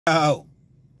Oh,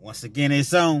 once again,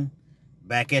 it's on.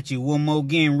 Back at you one more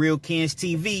again, Real Kens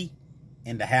TV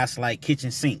and the House Like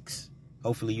Kitchen Sinks.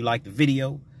 Hopefully you like the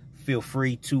video. Feel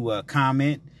free to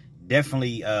comment.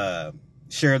 Definitely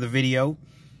share the video.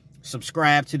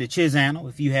 Subscribe to the channel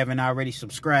if you haven't already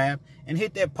subscribed. And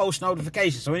hit that post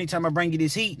notification. So anytime I bring you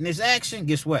this heat and this action,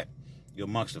 guess what? You're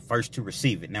amongst the first to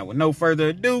receive it. Now, with no further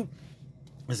ado,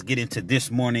 let's get into this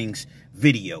morning's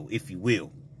video, if you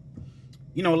will.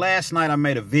 You know, last night I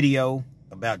made a video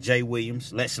about Jay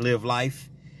Williams, Let's Live Life.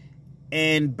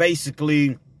 And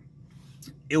basically,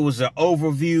 it was an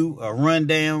overview, a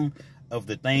rundown of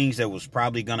the things that was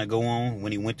probably going to go on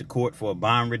when he went to court for a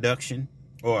bond reduction,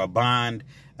 or a bond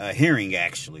hearing,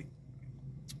 actually.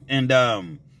 And,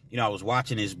 you know, I was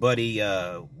watching his buddy,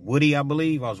 Woody, I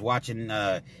believe. I was watching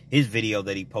his video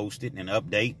that he posted, an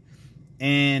update.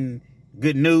 And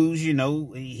good news, you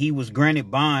know, he was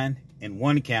granted bond in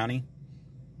one county.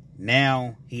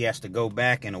 Now he has to go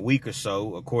back in a week or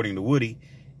so, according to Woody,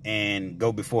 and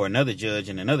go before another judge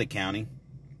in another county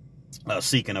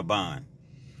seeking a bond.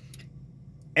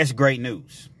 That's great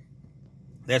news.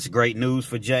 That's great news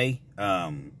for Jay.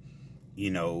 You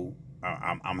know,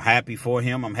 I'm happy for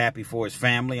him. I'm happy for his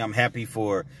family. I'm happy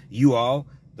for you all,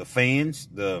 the fans,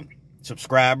 the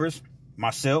subscribers,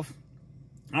 myself.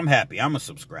 I'm happy. I'm a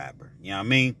subscriber. You know what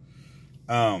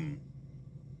I mean?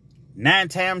 9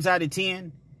 times out of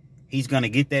 10, he's going to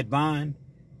get that bond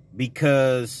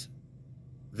because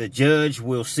the judge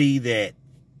will see that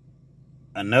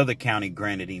another county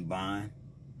granted him bond.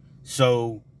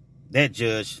 So that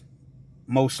judge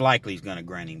most likely is going to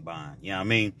grant him bond. You know what I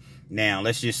mean? Now,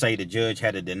 let's just say the judge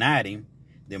had denied him,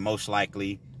 then most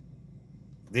likely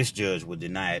this judge would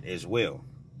deny it as well.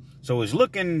 So it's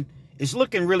looking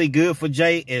really good for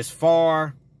Jay as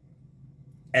far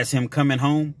as him coming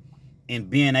home and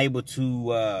being able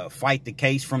to fight the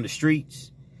case from the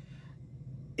streets.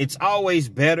 It's always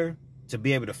better to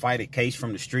be able to fight a case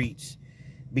from the streets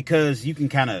because you can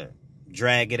kind of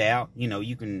drag it out. You know,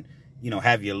 you can, you know,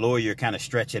 have your lawyer kind of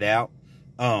stretch it out.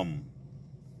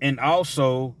 And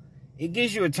also, it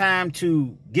gives you a time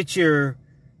to get your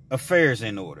affairs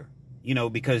in order. You know,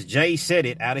 because Jay said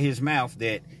it out of his mouth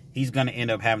that he's going to end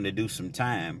up having to do some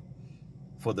time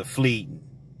for the fleeing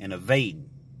and evading.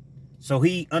 So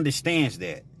he understands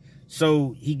that.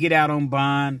 So he get out on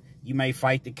bond. You may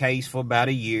fight the case for about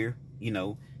a year, you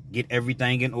know, get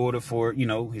everything in order for, you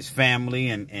know, his family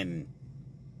and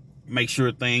make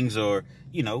sure things are,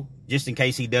 you know, just in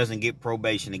case he doesn't get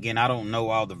probation. Again, I don't know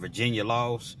all the Virginia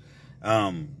laws.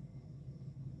 You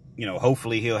know,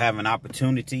 hopefully he'll have an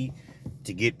opportunity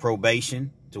to get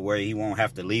probation to where he won't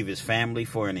have to leave his family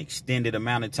for an extended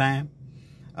amount of time.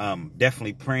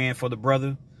 Definitely praying for the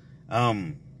brother.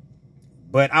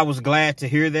 But I was glad to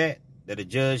hear that a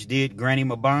judge did grant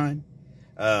him a bond.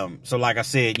 So like I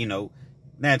said, you know,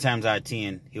 9 times out of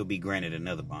 10, he'll be granted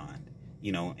another bond,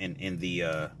 you know, in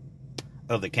the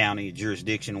other county,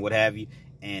 jurisdiction, what have you.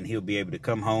 And he'll be able to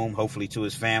come home, hopefully to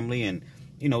his family and,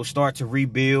 you know, start to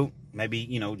rebuild, maybe,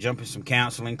 you know, jump in some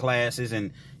counseling classes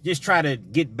and just try to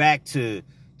get back to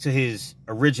his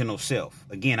original self.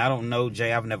 Again, I don't know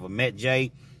Jay. I've never met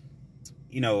Jay.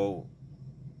 You know,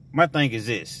 my thing is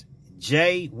this.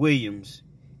 Jay Williams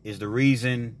is the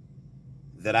reason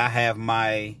that I have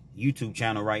my YouTube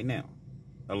channel right now,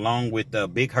 along with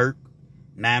Big Herc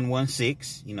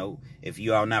 916. You know, if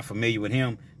you are not familiar with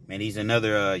him, man, he's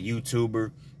another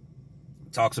YouTuber.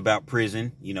 Talks about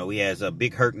prison. You know, he has a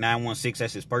Big Herc 916.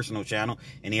 That's his personal channel,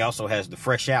 and he also has the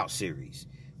Fresh Out series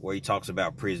where he talks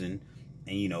about prison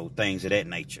and, you know, things of that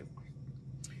nature.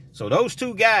 So those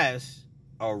two guys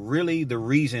are really the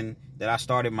reason that I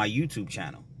started my YouTube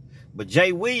channel. But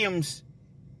Jay Williams,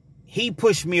 he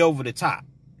pushed me over the top,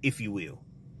 if you will.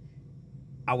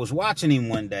 I was watching him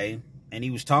one day, and he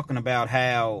was talking about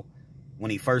how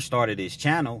when he first started his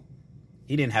channel,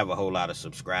 he didn't have a whole lot of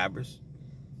subscribers.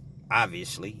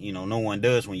 Obviously, you know, no one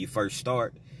does when you first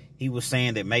start. He was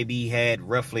saying that maybe he had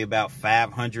roughly about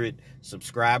 500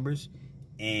 subscribers,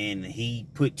 and he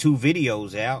put 2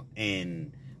 videos out,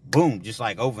 and boom, just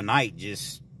like overnight,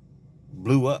 just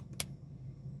blew up,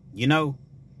 you know?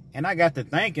 And I got to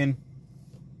thinking,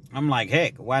 I'm like,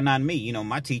 heck, why not me? You know,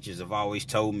 my teachers have always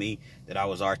told me that I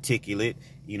was articulate,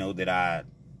 you know, that I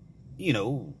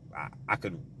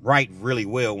could write really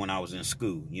well when I was in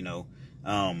school, you know.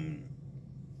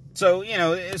 So, you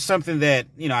know, it's something that,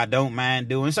 you know, I don't mind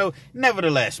doing. So,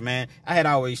 nevertheless, man, I had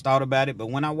always thought about it. But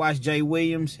when I watched Jay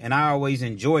Williams, and I always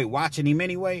enjoyed watching him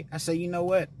anyway, I say, you know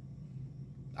what?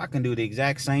 I can do the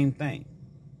exact same thing.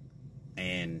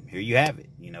 And here you have it.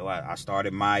 You know, I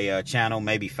started my channel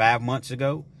maybe 5 months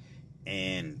ago.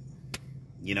 And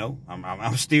You know,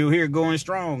 I'm still here going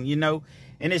strong, you know.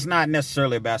 And it's not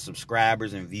necessarily about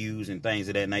subscribers and views and things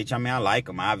of that nature. I mean, I like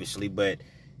them, obviously, but,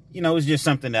 you know, it's just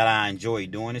something that I enjoy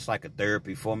doing. It's like a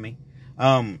therapy for me.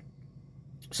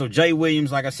 So Jay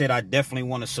Williams, like I said, I definitely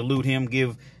want to salute him,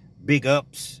 give big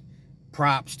ups,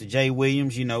 props to Jay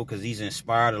Williams, you know, because he's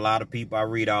inspired a lot of people. I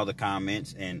read all the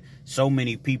comments, and so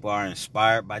many people are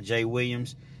inspired by Jay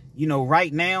Williams. You know,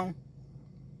 right now,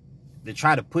 to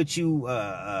try to put you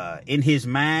in his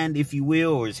mind, if you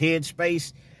will, or his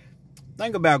headspace,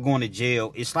 think about going to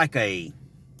jail. It's like a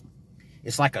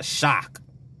shock,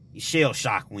 shell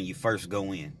shock when you first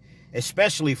go in,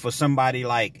 especially for somebody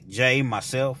like Jay,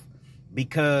 myself,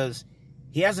 because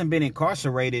he hasn't been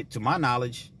incarcerated, to my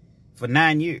knowledge, for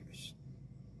 9 years.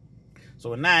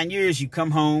 So in 9 years, you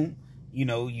come home, you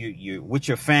know, you're with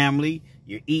your family,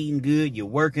 you're eating good, you're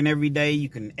working every day, you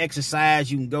can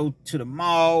exercise, you can go to the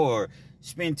mall or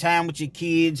spend time with your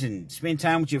kids and spend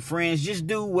time with your friends. Just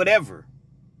do whatever,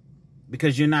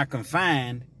 because you're not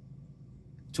confined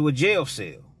to a jail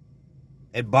cell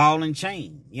at ball and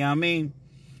chain. You know what I mean?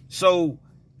 So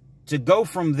to go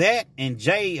from that, and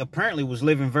Jay apparently was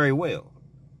living very well,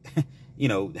 you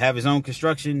know, have his own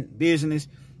construction business,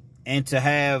 and to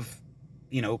have,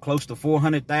 you know, close to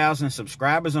 400,000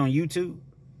 subscribers on YouTube,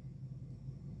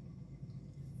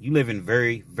 you living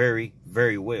very, very,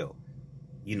 very well.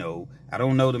 You know, I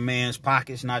don't know the man's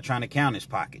pockets, not trying to count his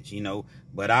pockets, you know,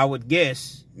 but I would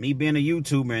guess, me being a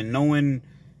YouTuber and knowing,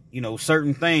 you know,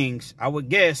 certain things, I would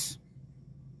guess,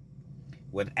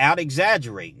 without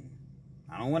exaggerating,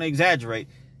 I don't want to exaggerate,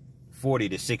 40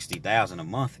 to 60,000 a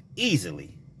month,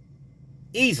 easily,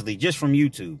 just from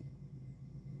YouTube,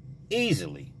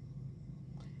 easily.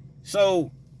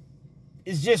 So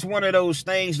it's just one of those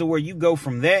things to where you go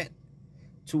from that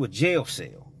to a jail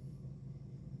cell.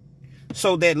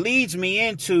 So that leads me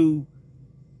into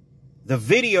the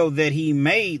video that he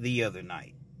made the other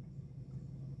night.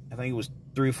 I think it was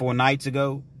 3 or 4 nights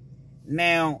ago.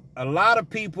 Now, a lot of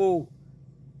people,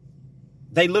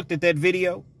 they looked at that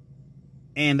video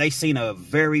and they seen a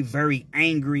very, very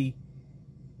angry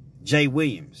Jay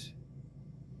Williams.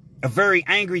 A very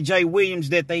angry Jay Williams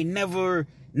that they never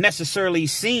necessarily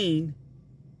seen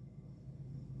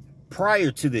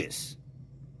prior to this.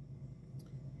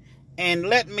 And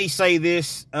let me say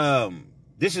this,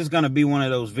 this is going to be one of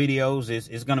those videos,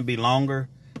 it's going to be longer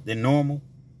than normal.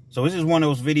 So this is one of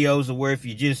those videos where if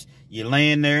you're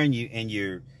laying there and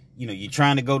you're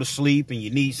trying to go to sleep and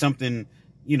you need something,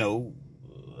 you know,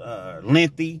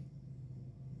 lengthy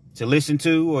to listen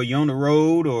to, or you're on the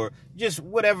road, or just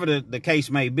whatever the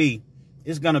case may be,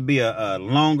 it's going to be a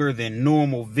longer than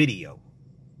normal video.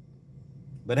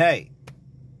 But hey,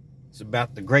 it's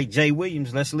about the great Jay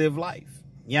Williams. Let's live life.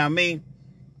 You know what I mean?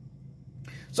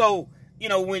 So, you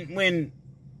know, when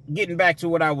getting back to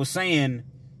what I was saying,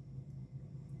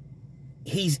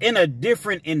 he's in a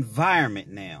different environment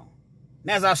now.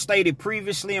 Now, as I stated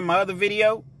previously in my other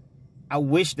video, I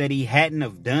wish that he hadn't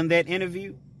have done that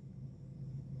interview.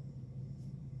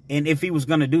 And if he was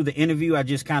going to do the interview, I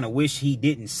just kind of wish he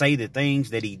didn't say the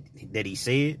things that he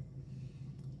said.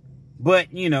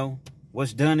 But, you know,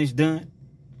 what's done is done.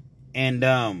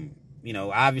 And, you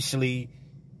know, obviously,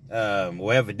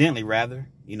 or evidently rather,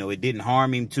 you know, it didn't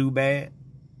harm him too bad,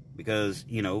 because,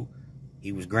 you know,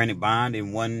 he was granted bond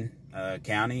in one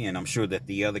county, and I'm sure that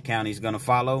the other county is going to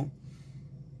follow.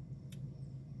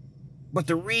 But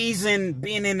the reason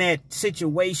being in that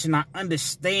situation, I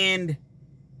understand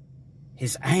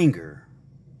his anger.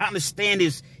 I understand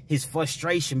his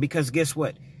frustration, because guess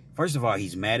what? First of all,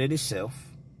 he's mad at himself.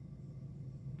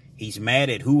 He's mad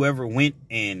at whoever went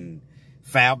and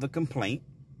filed the complaint.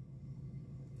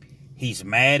 He's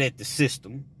mad at the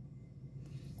system.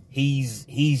 He's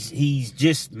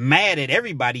just mad at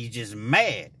everybody. He's just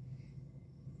mad.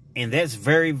 And that's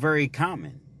very, very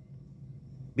common.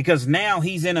 Because now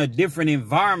he's in a different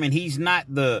environment. He's not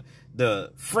the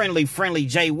friendly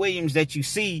Jay Williams that you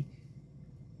see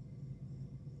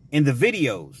in the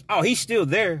videos. Oh, he's still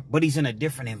there, but he's in a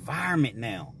different environment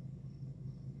now.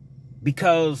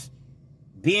 Because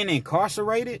being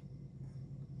incarcerated,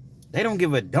 they don't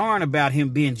give a darn about him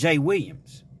being Jay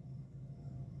Williams.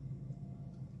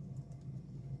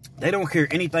 They don't care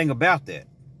anything about that.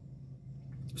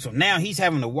 So now he's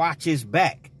having to watch his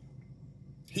back.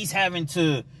 He's having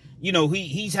to, you know,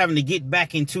 he's having to get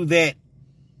back into that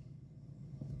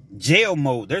jail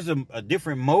mode. There's a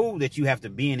different mode that you have to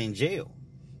be in jail.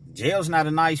 Jail's not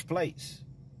a nice place.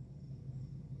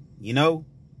 You know,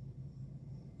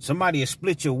 somebody will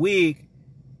split your wig.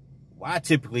 Well, I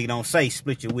typically don't say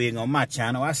split your wig on my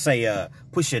channel. I say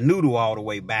push your noodle all the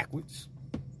way backwards.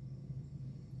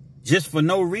 Just for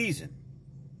no reason.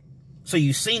 So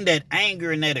you've seen that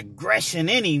anger and that aggression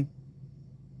in him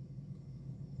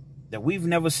that we've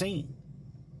never seen.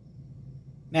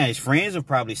 Now, his friends have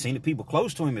probably seen it. People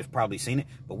close to him have probably seen it.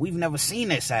 But we've never seen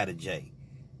that side of Jay.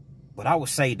 But I would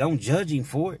say don't judge him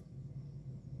for it.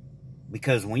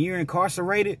 Because when you're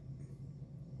incarcerated,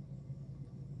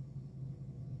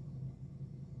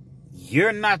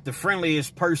 you're not the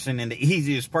friendliest person and the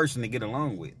easiest person to get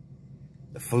along with.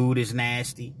 The food is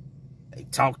nasty. They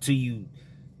talk to you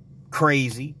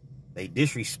crazy. They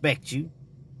disrespect you.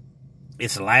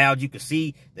 It's loud. You can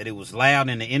see that it was loud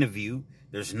in the interview.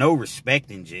 There's no respect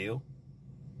in jail.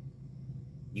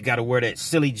 You got to wear that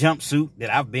silly jumpsuit that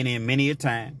I've been in many a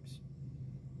times.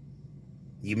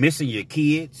 You're missing your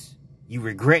kids. You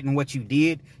regretting what you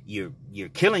did. You're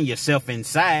killing yourself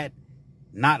inside.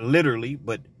 Not literally,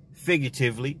 but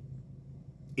figuratively,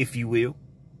 if you will.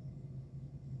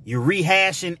 You're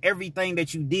rehashing everything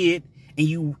that you did, and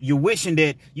you're wishing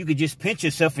that you could just pinch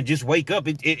yourself and just wake up.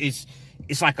 It's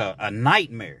like a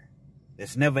nightmare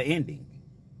that's never ending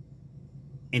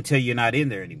until you're not in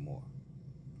there anymore.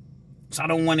 So I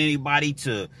don't want anybody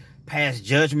to pass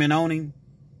judgment on him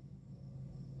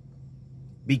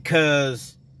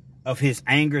because of his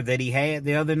anger that he had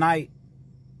the other night.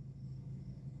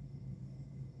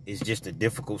 It's just a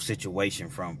difficult situation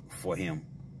for him.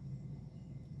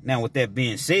 Now, with that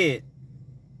being said,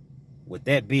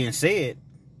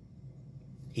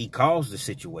 he caused the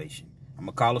situation. I'm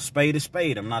going to call a spade a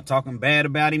spade. I'm not talking bad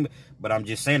about him, but I'm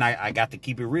just saying I got to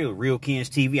keep it real. Real Kens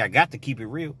TV, I got to keep it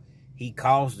real. He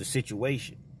caused the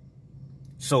situation.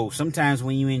 So sometimes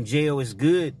when you're in jail, it's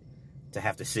good to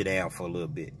have to sit down for a little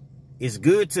bit. It's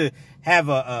good to have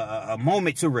a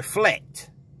moment to reflect,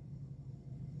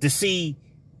 to see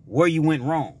where you went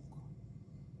wrong,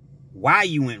 why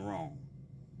you went wrong,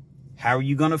 how are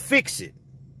you going to fix it,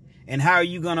 and how are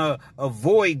you going to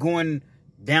avoid going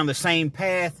down the same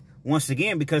path once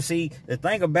again. Because, see, the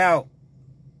thing about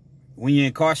when you're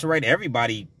incarcerated,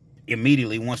 everybody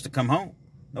immediately wants to come home.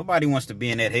 Nobody wants to be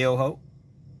in that hellhole.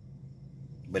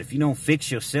 But if you don't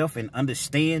fix yourself and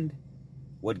understand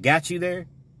what got you there,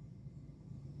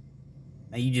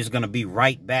 then you're just going to be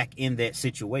right back in that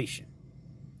situation.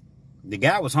 The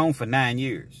guy was home for 9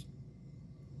 years.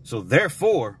 So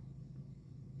therefore,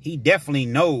 he definitely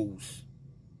knows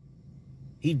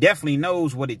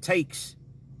what it takes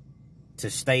to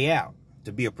stay out,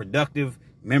 to be a productive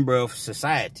member of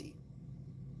society.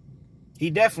 He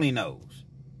definitely knows.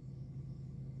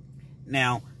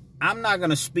 Now, I'm not going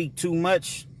to speak too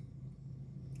much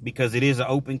because it is an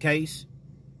open case,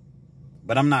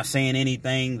 but I'm not saying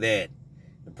anything that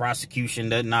the prosecution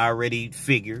doesn't already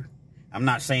figure. I'm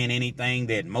not saying anything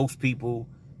that most people,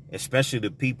 especially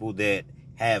the people that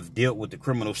have dealt with the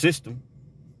criminal system,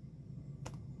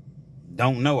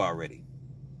 don't know already.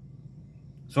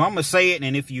 So I'm going to say it,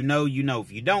 and if you know, you know.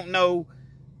 If you don't know,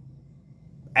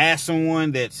 ask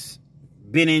someone that's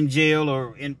been in jail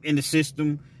or in the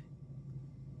system.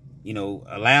 You know,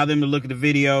 allow them to look at the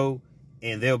video,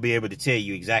 and they'll be able to tell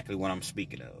you exactly what I'm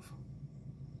speaking of.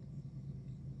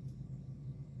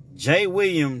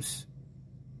 Jaywilliams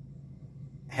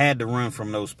had to run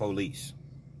from those police.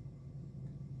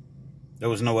 There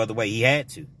was no other way. He had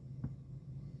to.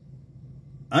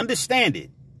 Understand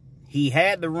it. He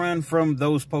had to run from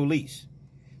those police.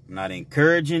 I'm not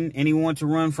encouraging anyone to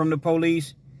run from the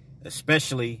police,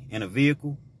 especially in a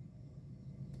vehicle.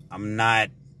 I'm not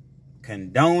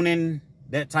condoning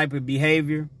that type of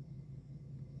behavior.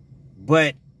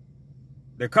 But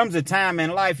there comes a time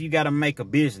in life you got to make a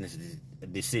business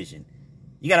decision.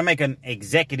 You got to make an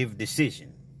executive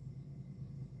decision.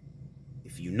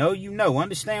 If you know, you know.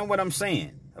 Understand what I'm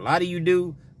saying. A lot of you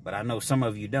do, but I know some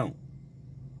of you don't.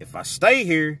 If I stay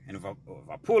here and if I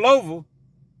pull over,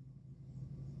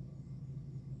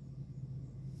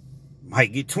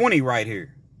 might get 20 right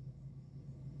here.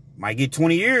 Might get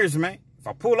 20 years, man. If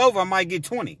I pull over, I might get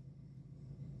 20.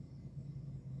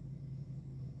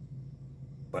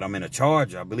 But I'm in a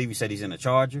Charger. I believe he said he's in a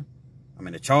Charger. I'm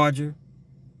in a Charger.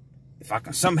 If I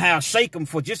can somehow shake them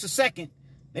for just a second,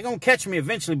 they're going to catch me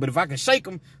eventually. But if I can shake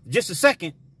them for just a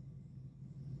second,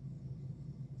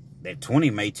 that 20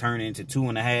 may turn into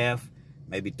 2.5,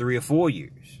 maybe 3 or 4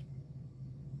 years.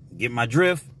 Get my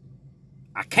drift?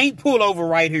 I can't pull over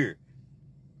right here.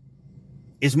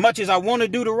 As much as I want to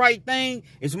do the right thing,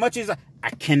 as much as I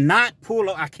cannot pull,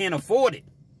 I can't afford it.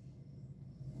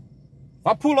 If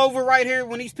I pull over right here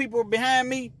when these people are behind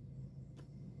me,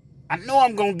 I know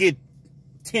I'm going to get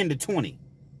 10 to 20.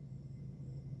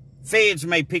 Feds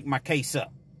may pick my case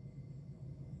up.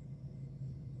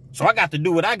 So I got to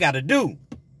do what I got to do.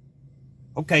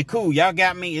 Okay, cool. Y'all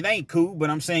got me. It ain't cool, but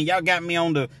I'm saying y'all got me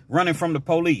on the running from the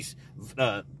police,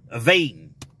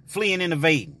 evading, fleeing and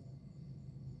evading.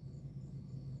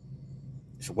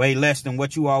 It's way less than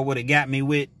what you all would have got me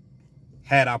with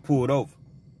had I pulled over.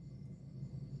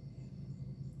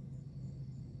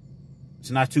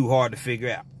 It's not too hard to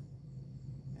figure out.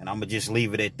 And I'm going to just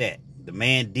leave it at that. The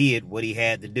man did what he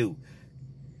had to do.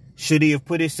 Should he have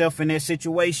put himself in that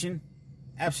situation?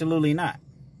 Absolutely not.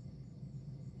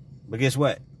 But guess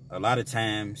what? A lot of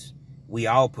times we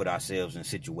all put ourselves in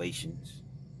situations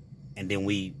and then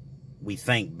we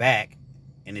think back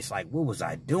and it's like, what was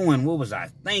I doing? What was I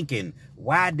thinking?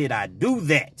 Why did I do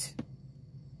that?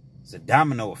 It's a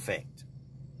domino effect.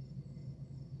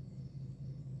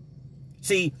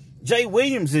 See, Jay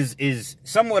Williams is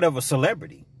somewhat of a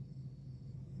celebrity.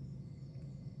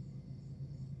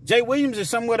 Jay Williams is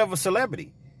somewhat of a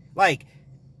celebrity. Like,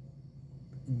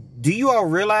 do you all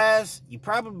realize? You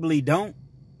probably don't.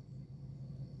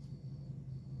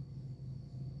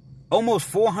 Almost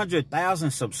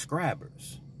 400,000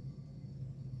 subscribers.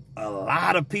 A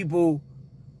lot of people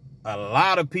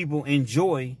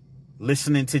enjoy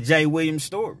listening to Jay Williams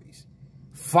stories,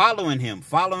 following him,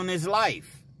 following his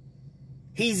life.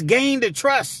 He's gained the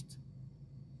trust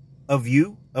of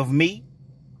you, of me,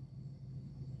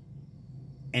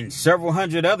 and several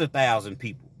hundred other thousand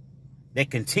people that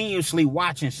continuously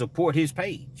watch and support his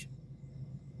page.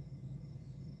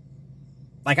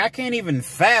 Like, I can't even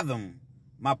fathom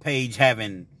my page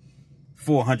having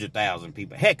 400,000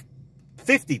 people. Heck,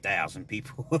 50,000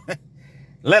 people,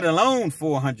 let alone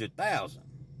 400,000.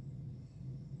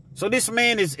 So this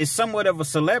man is somewhat of a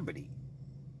celebrity.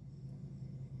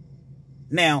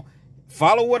 Now,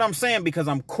 follow what I'm saying, because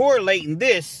I'm correlating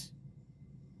this,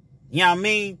 you know what I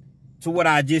mean, to what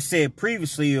I just said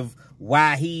previously of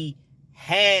why he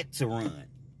had to run.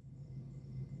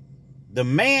 The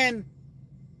man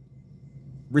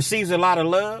receives a lot of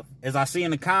love, as I see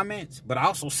in the comments, but I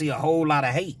also see a whole lot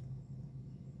of hate.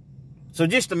 So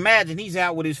just imagine he's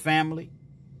out with his family.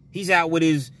 He's out with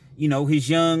his, you know, his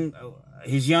young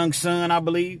son, I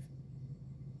believe.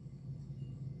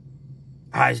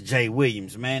 It's Jay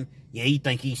Williams, man. Yeah, he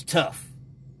think he's tough.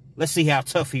 Let's see how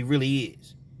tough he really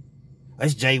is.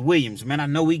 That's Jay Williams, man. I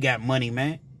know he got money,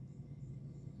 man.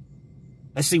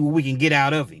 Let's see what we can get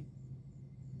out of him.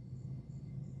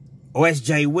 Oh, that's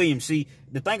Jay Williams. See,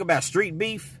 the thing about street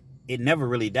beef, it never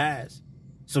really dies.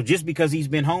 So just because he's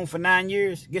been home for 9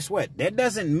 years, guess what? That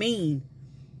doesn't mean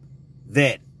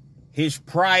that his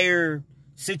prior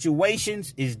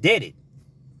situations is deaded.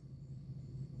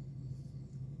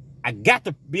 I got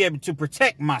to be able to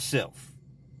protect myself.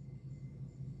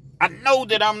 I know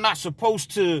that I'm not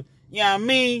supposed to, you know what I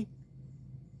mean?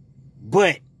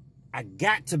 But I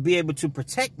got to be able to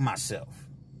protect myself.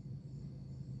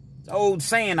 It's an old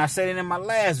saying, I said it in my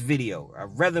last video.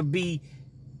 I'd rather be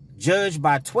judged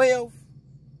by 12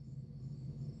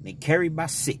 than carried by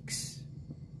 6.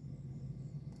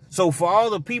 So for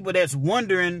all the people that's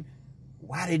wondering,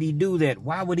 why did he do that?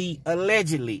 Why would he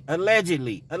allegedly?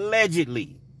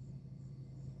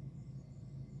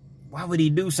 Why would he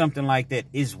do something like that?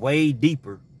 It's way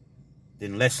deeper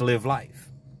than let's live life.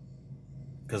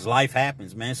 Because life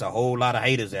happens, man. It's a whole lot of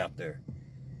haters out there.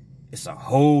 It's a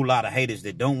whole lot of haters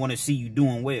that don't want to see you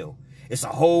doing well. It's a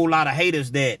whole lot of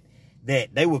haters that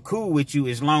they were cool with you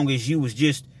as long as you was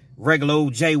just regular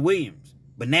old Jay Williams.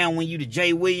 But now when you the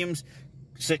Jay Williams,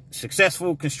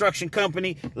 successful construction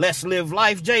company, let's live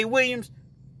life Jay Williams,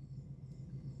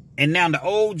 and now the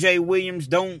old Jay Williams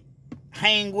don't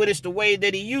hang with us the way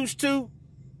that he used to,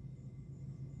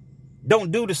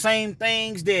 don't do the same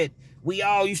things that we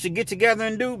all used to get together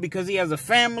and do because he has a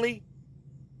family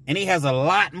and he has a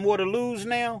lot more to lose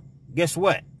now, guess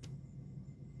what?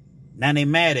 Now they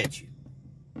mad at you.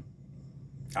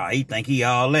 Oh, he think he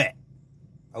all that.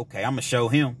 Okay, I'm going to show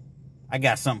him. I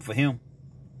got something for him.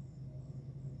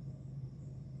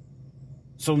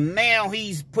 So now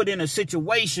he's put in a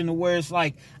situation where it's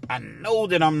like, I know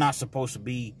that I'm not supposed to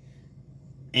be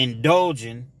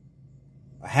indulging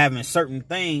or having certain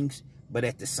things, but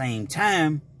at the same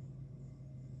time,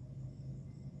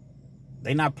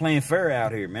 they not playing fair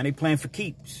out here, man. They playing for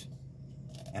keeps.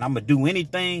 And I'm going to do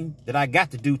anything that I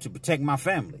got to do to protect my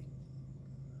family.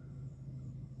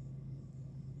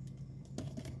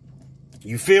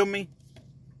 You feel me?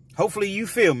 Hopefully you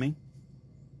feel me.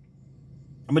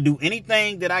 I'm going to do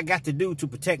anything that I got to do to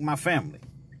protect my family.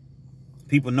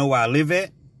 People know where I live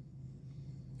at.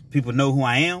 People know who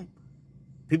I am.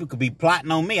 People could be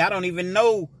plotting on me. I don't even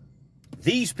know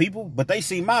these people, but they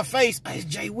see my face. It's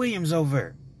Jay Williams over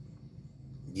there.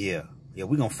 Yeah,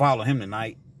 we're going to follow him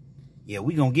tonight. Yeah,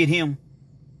 we're going to get him.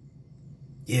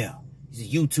 Yeah, He's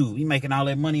a YouTube. He making all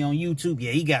that money on YouTube.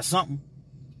 Yeah, he got something.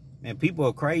 Man, people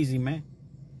are crazy, man.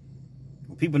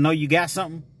 When people know you got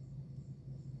something,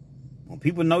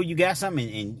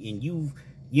 and you've,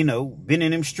 you know, been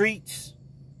in them streets,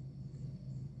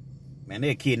 man,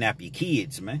 they'll kidnap your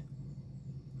kids, man.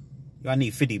 Y'all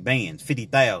need 50 bands,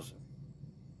 50,000.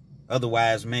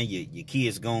 Otherwise, man, your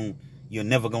kids you're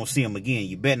never gonna see them again.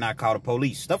 You better not call the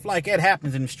police. Stuff like that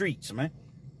happens in the streets, man.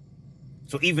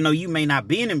 So even though you may not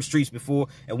be in them streets before,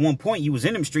 at one point you was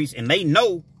in them streets, and they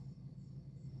know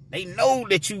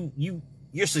that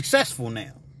you're successful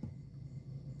now.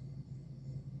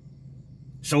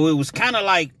 So it was kind of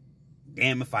like,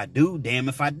 damn if I do, damn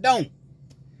if I don't.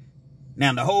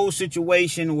 Now, the whole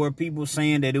situation where people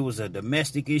saying that it was a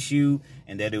domestic issue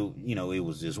and that it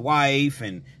was his wife,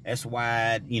 and that's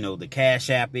why, the Cash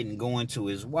App isn't going to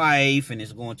his wife and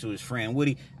it's going to his friend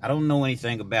Woody. I don't know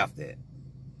anything about that.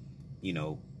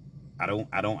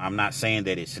 I'm not saying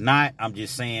that it's not. I'm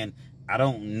just saying I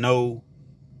don't know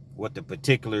what the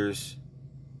particulars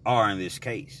are in this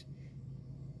case.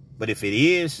 But if it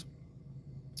is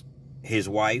his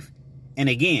wife, and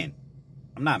again,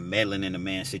 I'm not meddling in the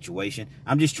man's situation.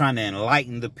 I'm just trying to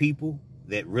enlighten the people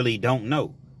that really don't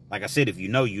know. Like I said, if you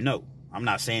know, you know. I'm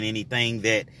not saying anything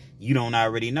that you don't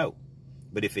already know.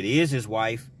 But if it is his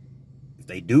wife, if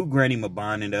they do grant him a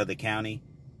bond in the other county,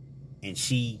 and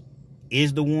she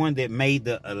is the one that made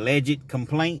the alleged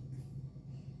complaint,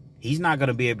 he's not going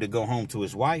to be able to go home to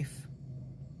his wife,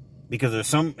 because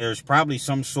there's probably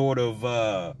some sort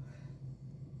of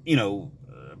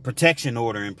protection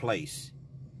order in place.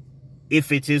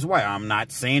 If it's his wife. I'm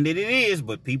not saying that it is,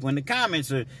 but people in the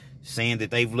comments are saying that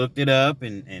they've looked it up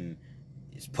and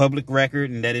it's public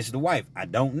record and that it's the wife. I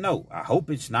don't know. I hope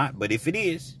it's not, but if it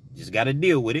is, just got to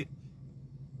deal with it.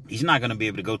 He's not going to be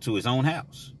able to go to his own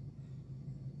house.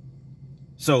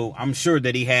 So I'm sure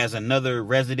that he has another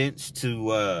residence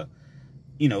to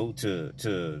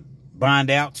bond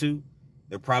out to.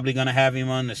 They're probably going to have him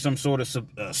under some sort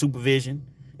of supervision.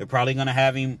 They're probably going to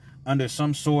have him under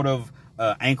some sort of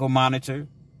ankle monitor.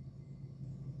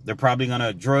 They're probably going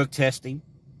to drug test him,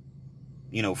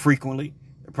 frequently.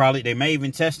 They may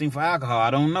even test him for alcohol. I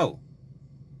don't know.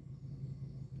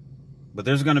 But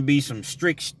there's going to be some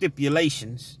strict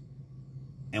stipulations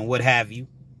and what have you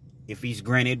if he's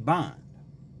granted bond.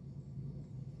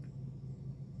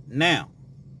 Now,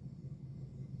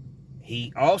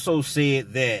 he also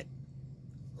said that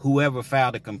whoever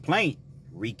filed a complaint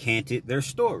recanted their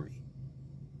story.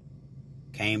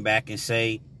 Came back and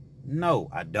say, no,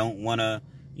 I don't want to,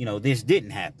 this didn't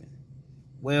happen.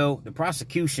 Well, the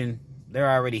prosecution, they're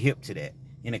already hip to that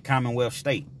in a Commonwealth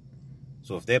state.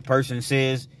 So if that person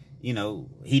says, he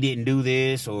didn't do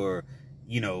this, or,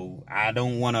 I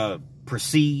don't want to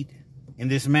proceed in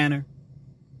this manner,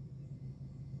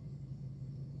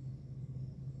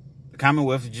 the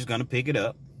Commonwealth is just going to pick it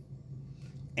up,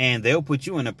 and they'll put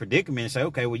you in a predicament and say,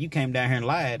 okay, well, you came down here and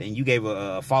lied and you gave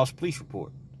a false police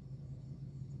report.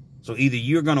 So either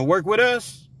you're going to work with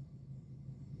us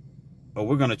or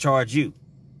we're going to charge you.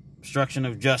 Obstruction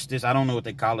of justice. I don't know what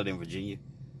they call it in Virginia,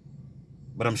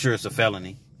 but I'm sure it's a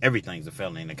felony. Everything's a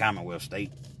felony in the Commonwealth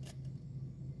state.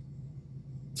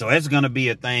 So that's going to be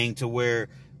a thing to where,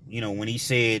 when he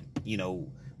said,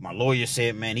 my lawyer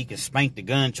said, man, he can spank the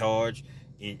gun charge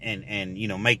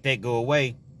and make that go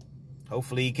away.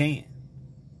 Hopefully he can,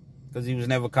 because he was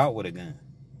never caught with a gun.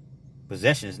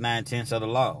 Possession is 9/10 of the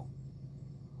law.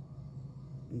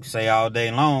 You can say all day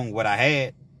long what I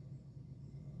had.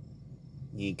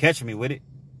 You ain't catch me with it.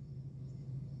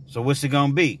 So what's it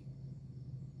going to be?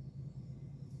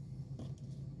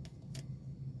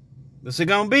 What's it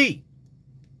going to be?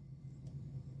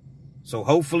 So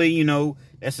hopefully,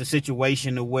 that's a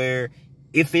situation to where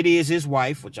if it is his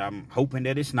wife, which I'm hoping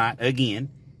that it's not, again,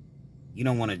 you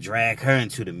don't want to drag her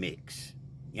into the mix.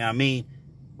 You know what I mean?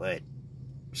 But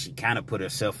she kind of put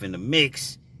herself in the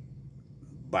mix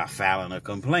by filing a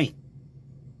complaint,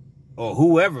 or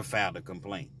whoever filed a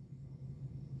complaint.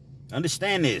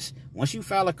 Understand this. Once you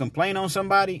file a complaint on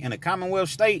somebody in a Commonwealth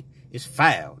state, it's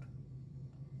filed.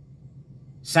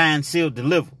 Signed, sealed,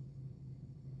 delivered.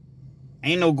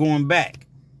 Ain't no going back.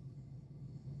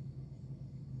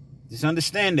 Just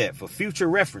understand that for future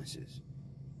references.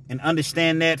 And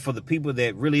understand that for the people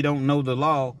that really don't know the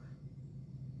law,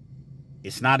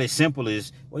 it's not as simple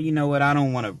as, well, you know what, I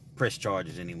don't want to press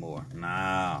charges anymore.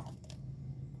 No.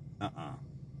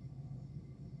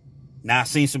 Now, I've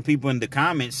seen some people in the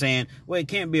comments saying, well, it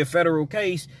can't be a federal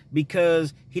case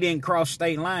because he didn't cross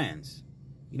state lines.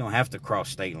 You don't have to cross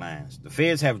state lines. The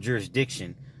feds have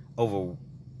jurisdiction over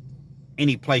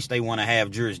any place they want to have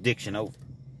jurisdiction over.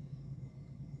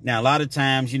 Now, a lot of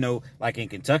times, you know, like in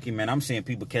Kentucky, man, I'm seeing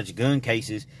people catch gun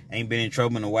cases, ain't been in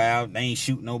trouble in a while, they ain't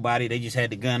shooting nobody, they just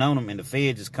had the gun on them, and the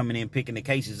feds is coming in picking the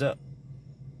cases up.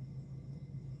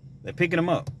 They're picking them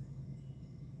up.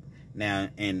 Now,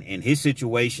 in his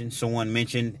situation, someone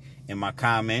mentioned in my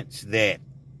comments that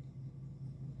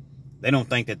they don't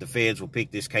think that the feds will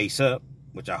pick this case up,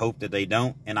 which I hope that they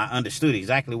don't, and I understood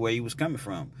exactly where he was coming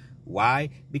from. Why?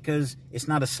 Because it's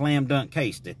not a slam dunk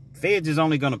case. The feds is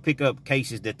only going to pick up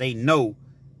cases that they know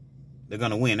they're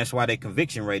going to win. That's why their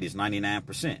conviction rate is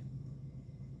 99%.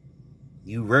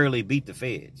 You rarely beat the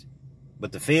feds.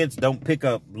 But the feds don't pick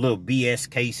up little BS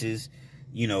cases,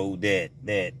 you know, that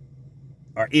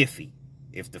are iffy.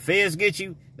 If the feds get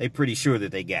you, they pretty sure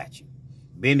that they got you.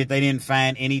 Being that they didn't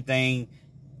find anything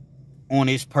on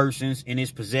his persons, in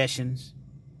his possessions,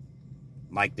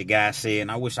 like the guy said, and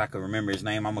I wish I could remember his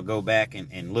name. I'm going to go back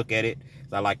and look at it.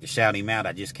 I like to shout him out.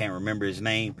 I just can't remember his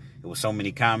name. There was so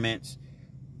many comments.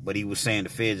 But he was saying the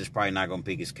feds is probably not going to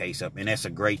pick his case up. And that's a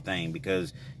great thing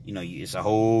because, you know, it's a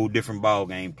whole different ball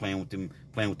game playing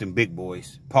with them big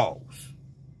boys. Pause.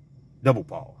 Double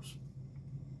pause.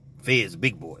 Feds,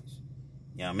 big boys.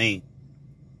 You know what I mean?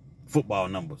 Football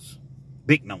numbers.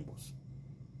 Big numbers.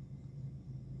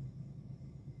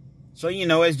 So, you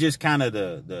know, it's just kind of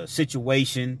the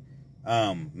situation,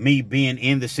 me being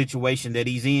in the situation that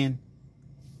he's in.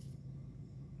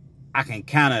 I can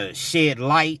kind of shed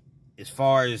light as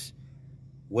far as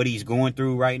what he's going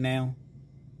through right now,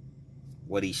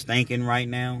 what he's thinking right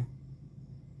now,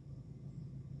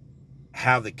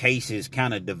 how the case is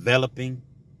kind of developing.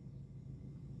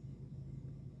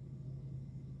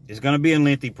 It's going to be a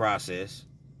lengthy process.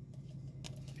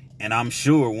 And I'm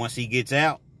sure once he gets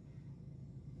out,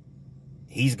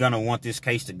 he's going to want this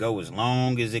case to go as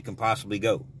long as it can possibly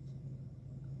go.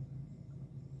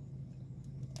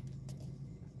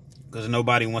 Because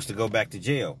nobody wants to go back to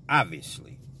jail,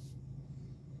 obviously.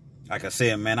 Like I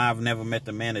said, man, I've never met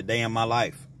the man a day in my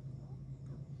life.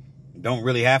 Don't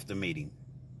really have to meet him.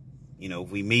 You know, if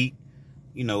we meet,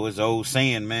 you know, it's the old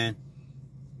saying, man,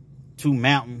 two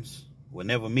mountains will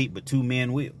never meet, but two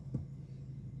men will.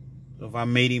 So if I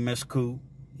meet him, that's cool.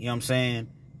 You know what I'm saying?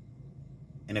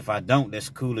 And if I don't, that's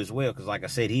cool as well. Because like I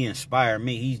said, he inspired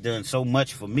me. He's done so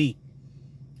much for me.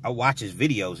 I watch his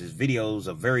videos. His videos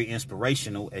are very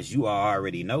inspirational, as you all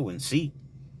already know and see.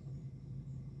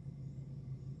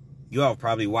 You all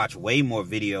probably watch way more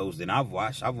videos than I've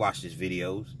watched. I've watched his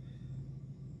videos.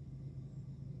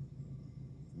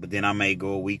 But then I may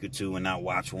go a week or two and not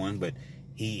watch one. But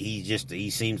he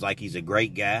seems like he's a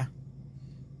great guy.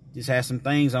 Just has some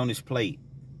things on his plate.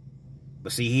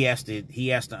 But see, he has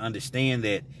to understand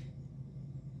that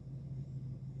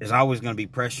there's always going to be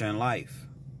pressure in life.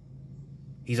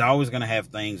 He's always going to have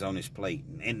things on his plate.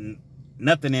 And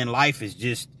nothing in life is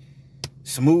just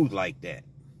smooth like that.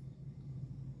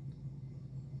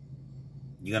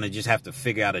 You're going to just have to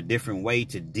figure out a different way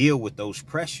to deal with those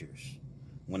pressures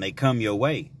when they come your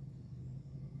way.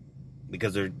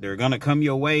 Because they're going to come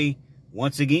your way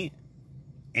once again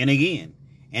and again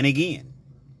and again.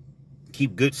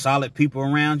 Keep good, solid people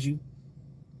around you.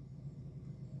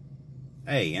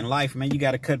 Hey, in life, man, you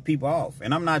got to cut people off.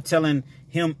 And I'm not telling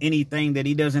him anything that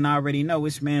he doesn't already know.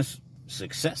 This man's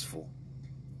successful.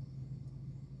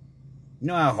 You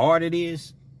know how hard it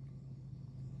is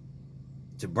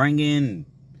to bring in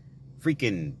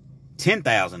freaking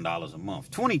 $10,000 a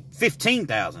month,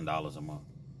 $15,000 a month.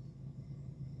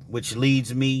 Which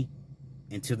leads me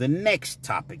into the next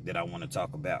topic that I want to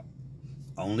talk about.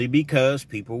 Only because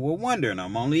people were wondering.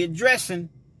 I'm only addressing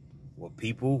what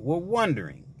people were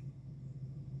wondering.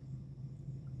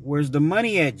 Where's the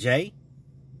money at, Jay?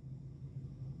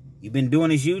 You've been doing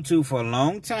this YouTube for a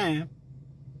long time.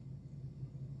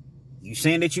 You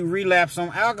saying that you relapse on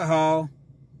alcohol.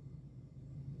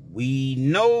 We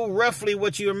know roughly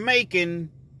what you're making.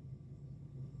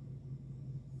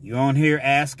 You're on here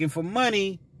asking for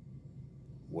money.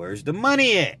 Where's the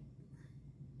money at?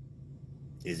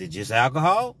 Is it just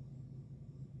alcohol?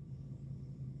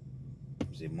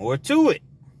 Is there more to it?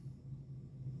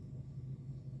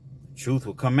 The truth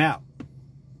will come out.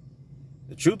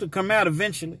 The truth will come out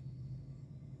eventually.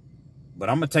 But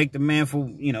I'm going to take the man for,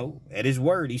 you know, at his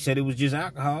word. He said it was just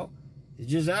alcohol. It's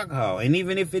just alcohol. And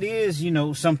even if it is, you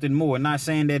know, something more, not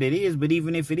saying that it is, but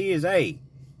even if it is, hey,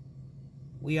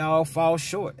 we all fall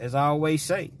short, as I always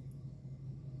say.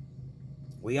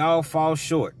 We all fall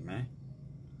short, man.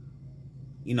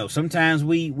 You know, sometimes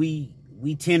we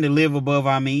tend to live above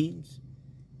our means.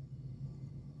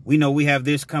 We know we have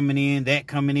this coming in, that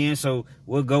coming in, so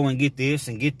we'll go and get this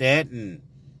and get that. And,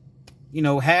 you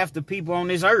know, half the people on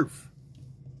this earth,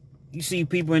 you see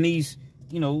people in these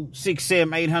you know, $600,000,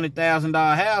 $700,000,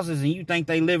 $800,000 houses, and you think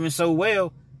they living so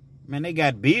well, man, they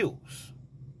got bills.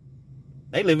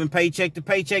 They living paycheck to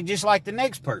paycheck just like the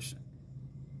next person.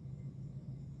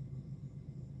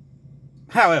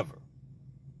 However,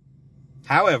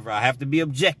 I have to be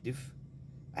objective.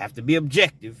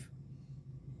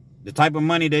 The type of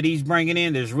money that he's bringing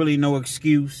in, there's really no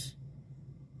excuse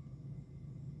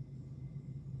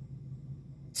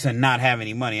to not have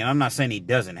any money. And I'm not saying he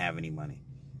doesn't have any money.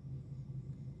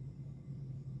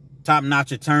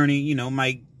 Top-notch attorney, you know,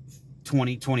 make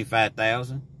 $20,000,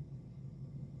 $25,000,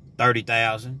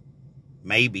 $30,000,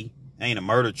 maybe. It ain't a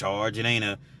murder charge. It ain't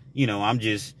a, you know, I'm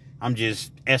just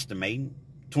estimating.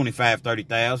 $25,000,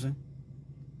 $30,000.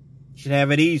 Should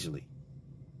have it easily.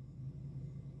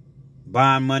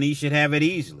 Buying money, you should have it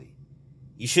easily.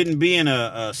 You shouldn't be in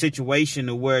a situation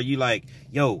to where you like,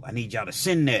 yo, I need y'all to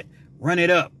send that. Run it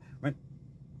up.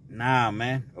 Nah,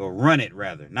 man. Or run it,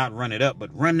 rather. Not run it up, but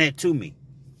run that to me.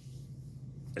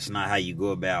 That's not how you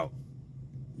go about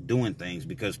doing things,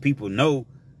 because people know,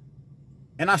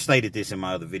 and I stated this in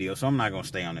my other video, so I'm not going to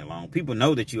stay on it long. People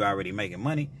know that you're already making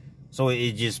money, so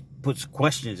it just puts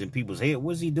questions in people's head.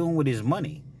 What's he doing with his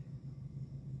money?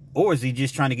 Or is he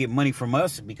just trying to get money from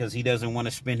us because he doesn't want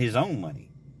to spend his own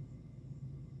money?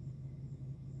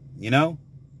 You know?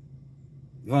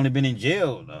 You've only been in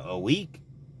jail a week.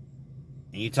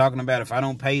 And you're talking about, if I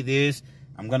don't pay this,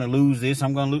 I'm going to lose this.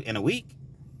 I'm going to lose in a week.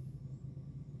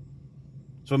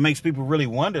 So it makes people really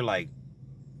wonder, like,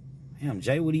 damn,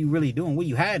 Jay, what are you really doing? What are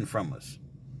you hiding from us?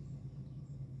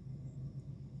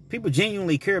 People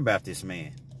genuinely care about this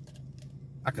man.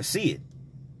 I can see it.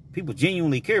 People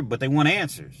genuinely care, but they want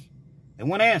answers. They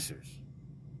want answers.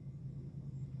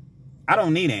 I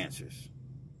don't need answers.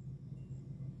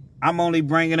 I'm only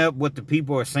bringing up what the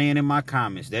people are saying in my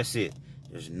comments. That's it.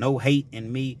 There's no hate in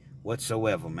me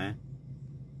whatsoever, man.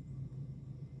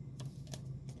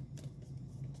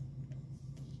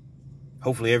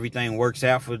 Hopefully everything works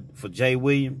out for Jay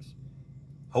Williams.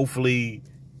 Hopefully,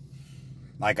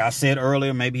 like I said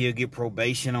earlier, maybe he'll get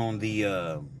probation on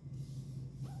the,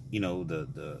 you know,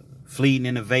 the fleeing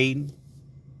and evading.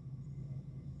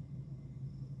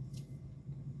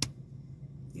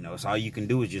 You know, it's all you can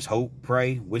do is just hope,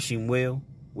 pray, wish him well,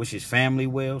 wish his family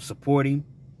well, support him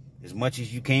as much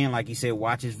as you can. Like he said,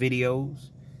 watch his videos,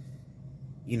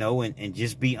 you know, and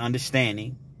just be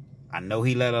understanding. I know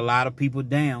he let a lot of people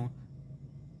down,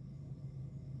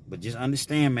 but just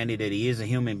understand, man, that he is a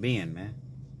human being, man.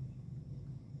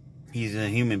 He's a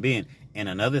human being. And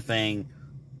another thing,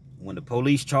 when the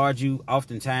police charge you,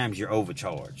 oftentimes you're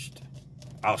overcharged.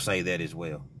 I'll say that as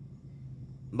well.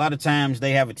 A lot of times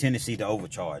they have a tendency to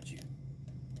overcharge you.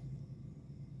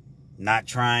 Not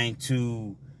trying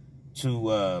to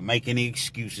make any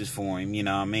excuses for him, you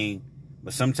know what I mean?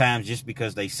 But sometimes just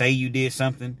because they say you did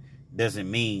something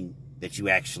doesn't mean that you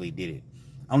actually did it.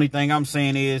 Only thing I'm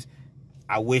saying is,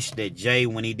 I wish that Jay,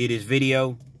 when he did his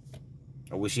video,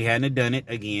 I wish he hadn't done it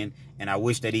again. And I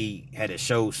wish that he had to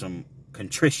show some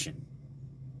contrition,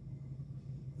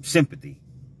 sympathy.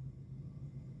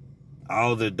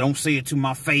 All the don't say it to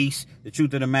my face. The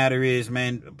truth of the matter is,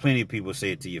 man, plenty of people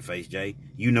say it to your face, Jay.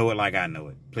 You know it like I know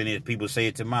it. Plenty of people say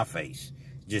it to my face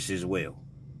just as well.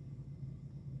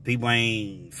 People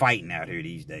ain't fighting out here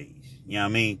these days. You know what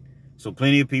I mean? So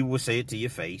plenty of people will say it to your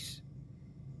face.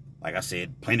 Like I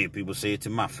said, plenty of people say it to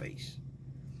my face.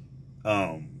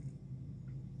 You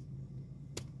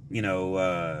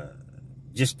know,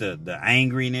 just the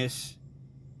angriness,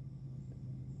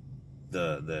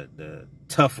 the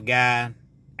tough guy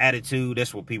attitude.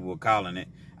 That's what people were calling it.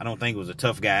 I don't think it was a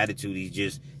tough guy attitude.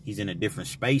 He's in a different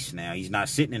space now. He's not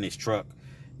sitting in his truck,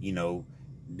 you know,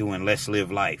 doing let's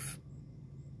live life.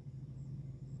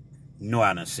 No,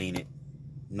 I done seen it.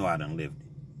 No, I done lived it.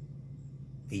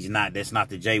 That's not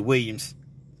the Jay Williams,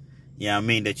 you know what I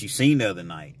mean, that you seen the other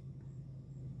night.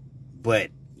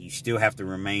 But you still have to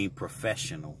remain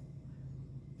professional.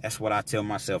 That's what I tell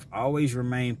myself. Always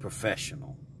remain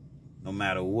professional, no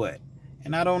matter what.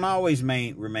 And I don't always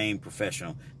remain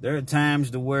professional. There are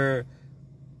times to where,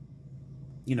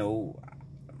 you know,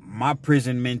 my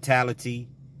prison mentality,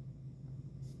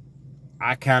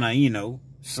 I kind of, you know,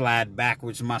 slide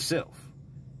backwards myself.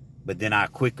 But then I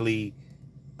quickly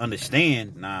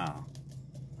understand, nah,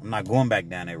 I'm not going back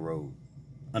down that road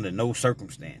under no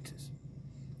circumstances.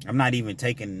 I'm not even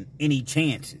taking any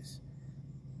chances.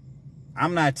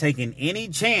 I'm not taking any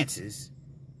chances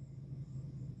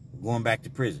going back to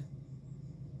prison.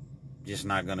 Just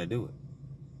not going to do it.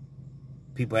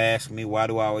 People ask me, why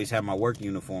do I always have my work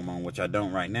uniform on, which I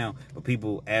don't right now. But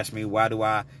people ask me, why do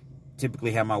I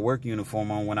typically have my work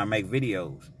uniform on when I make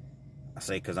videos? I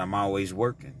say, because I'm always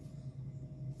working.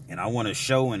 And I want to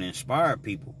show and inspire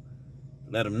people.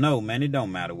 Let them know, man, it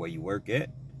don't matter where you work at.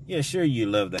 Yeah, sure, you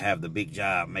love to have the big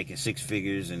job making 6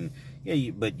 figures, and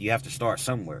yeah, but you have to start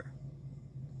somewhere.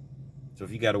 So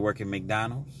if you got to work at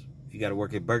McDonald's, if you got to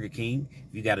work at Burger King,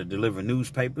 if you got to deliver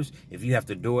newspapers, if you have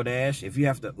to DoorDash, if you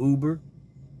have to Uber,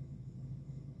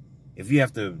 if you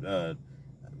have to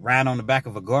ride on the back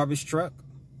of a garbage truck,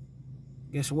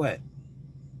 guess what?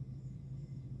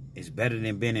 It's better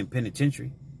than being in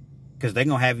penitentiary, because they're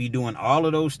going to have you doing all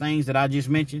of those things that I just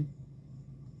mentioned,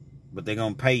 but they're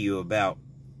going to pay you about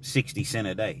 60 cents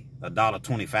a day,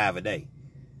 $1.25 a day.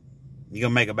 You're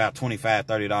going to make about $25,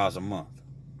 $30 a month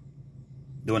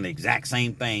doing the exact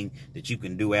same thing that you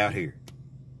can do out here.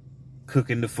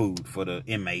 Cooking the food for the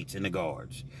inmates and the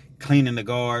guards. Cleaning the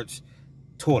guards'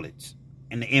 toilets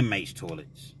and the inmates'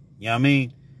 toilets. You know what I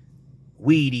mean?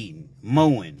 Weed eating,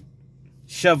 mowing,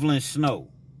 shoveling snow.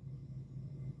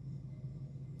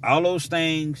 All those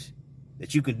things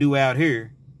that you can do out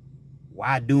here,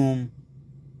 why do them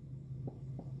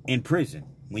in prison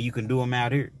when you can do them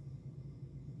out here?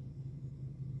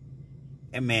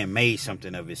 That man made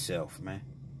something of himself, man.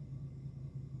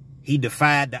 He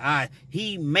defied the odds.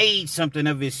 He made something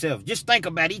of himself. Just think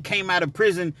about it. He came out of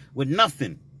prison with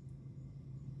nothing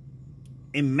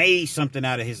and made something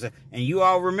out of himself. And you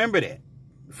all remember that.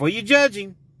 Before you judge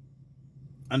him,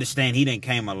 understand he done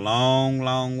came a long,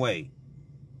 long way.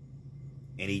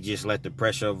 And he just let the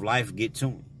pressure of life get to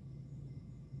him.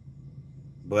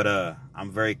 But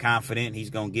I'm very confident he's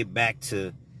going to get back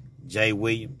to Jay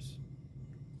Williams.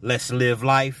 Let's live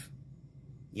life.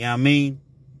 You know what I mean?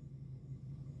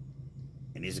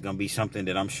 And this is going to be something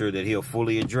that I'm sure that he'll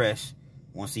fully address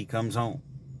once he comes home.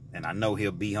 And I know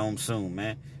he'll be home soon,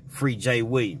 man. Free Jay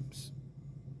Williams.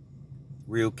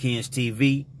 Real Kens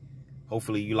TV.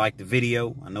 Hopefully you liked the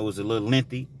video. I know it's a little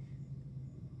lengthy.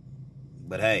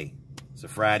 But hey, it's a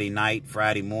Friday night,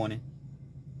 Friday morning.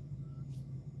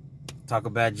 Talk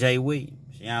about Jay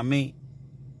Williams. You know what I mean?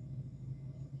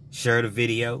 Share the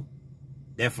video.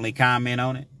 Definitely comment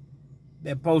on it.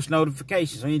 That post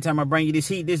notifications. So anytime I bring you this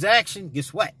heat, this action,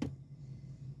 guess what?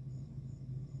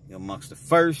 You're amongst the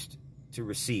first to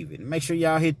receive it. And make sure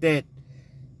y'all hit that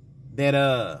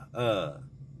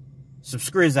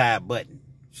subscribe button.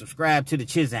 Subscribe to the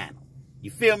channel.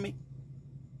 You feel me?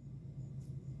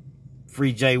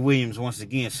 Free Jay Williams once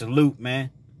again. Salute, man.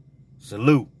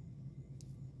 Salute.